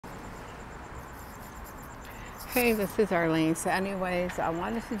Hey, this is Arlene. So anyways, I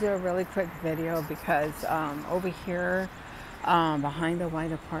wanted to do a really quick video because over here behind the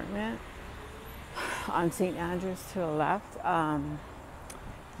white apartment on St. Andrews to the left,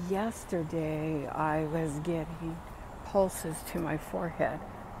 yesterday I was getting pulses to my forehead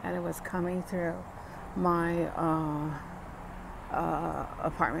and it was coming through my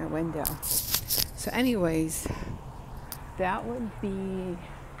apartment window. So anyways, that would be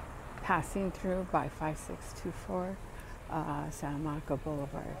passing through by 5624 Santa Monica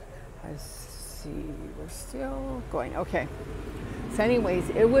Boulevard. I see we're still going. Okay. So anyways,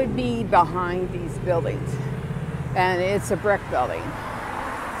 it would be behind these buildings. And it's a brick building.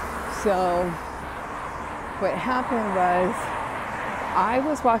 So what happened was I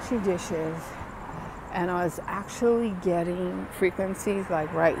was washing dishes and I was actually getting frequencies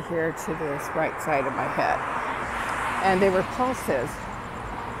like right here to this right side of my head. And they were pulses.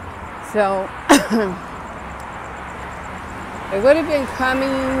 So it would have been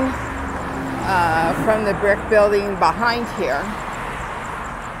coming from the brick building behind here,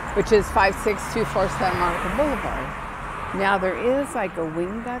 which is 5624 Santa Monica Boulevard. Now there is like a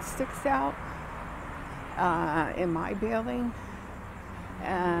wing that sticks out in my building,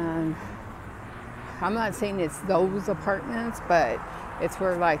 and I'm not saying it's those apartments, but it's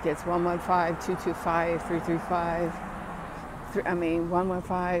where like it's 115, 225, 335.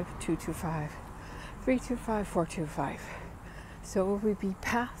 115, 225, 325, 425. So we'll be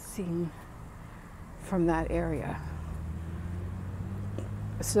passing from that area.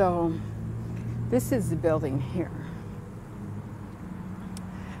 So this is the building here.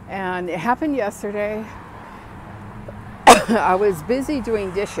 And it happened yesterday. I was busy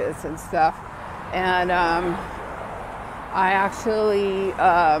doing dishes and stuff. And I actually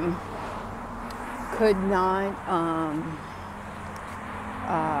could not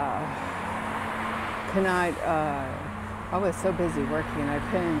I was so busy working I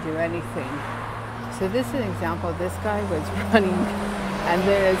couldn't do anything. So this is an example. This guy was running and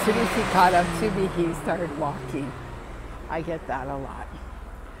then as soon as he caught up to me he started walking. I get that a lot.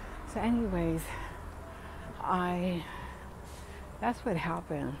 So anyways, that's what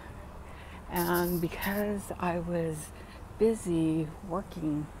happened. And because I was busy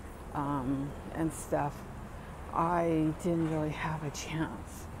working and stuff, I didn't really have a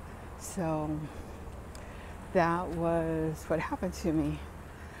chance. So that was what happened to me.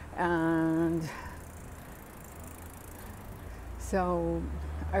 And so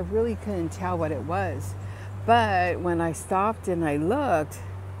I really couldn't tell what it was. But when I stopped and I looked,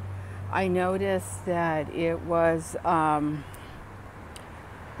 I noticed that it was,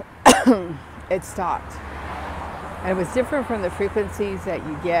 it stopped. And it was different from the frequencies that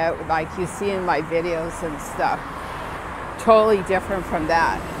you get, like you see in my videos and stuff. Totally different from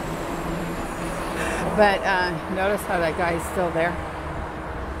that. But notice how that guy is still there.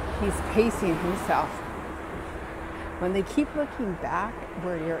 He's pacing himself. When they keep looking back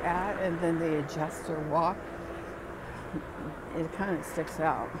where you're at and then they adjust their walk, it kind of sticks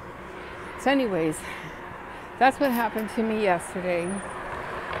out. So anyways, that's what happened to me yesterday.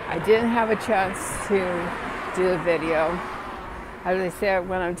 I didn't have a chance to do a video. As I said,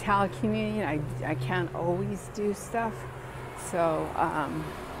 when I'm telecommuting, I can't always do stuff. So,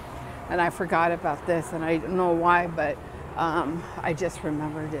 and I forgot about this, and I don't know why, but I just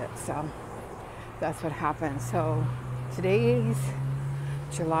remembered it. So that's what happened. So today's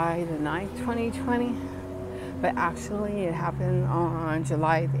July the 9th, 2020, but actually it happened on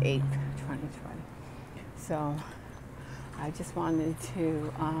July the 8th, 2020. So I just wanted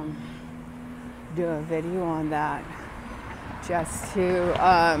to do a video on that, just to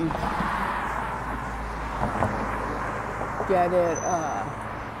get it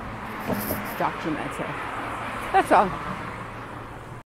documented. That's all.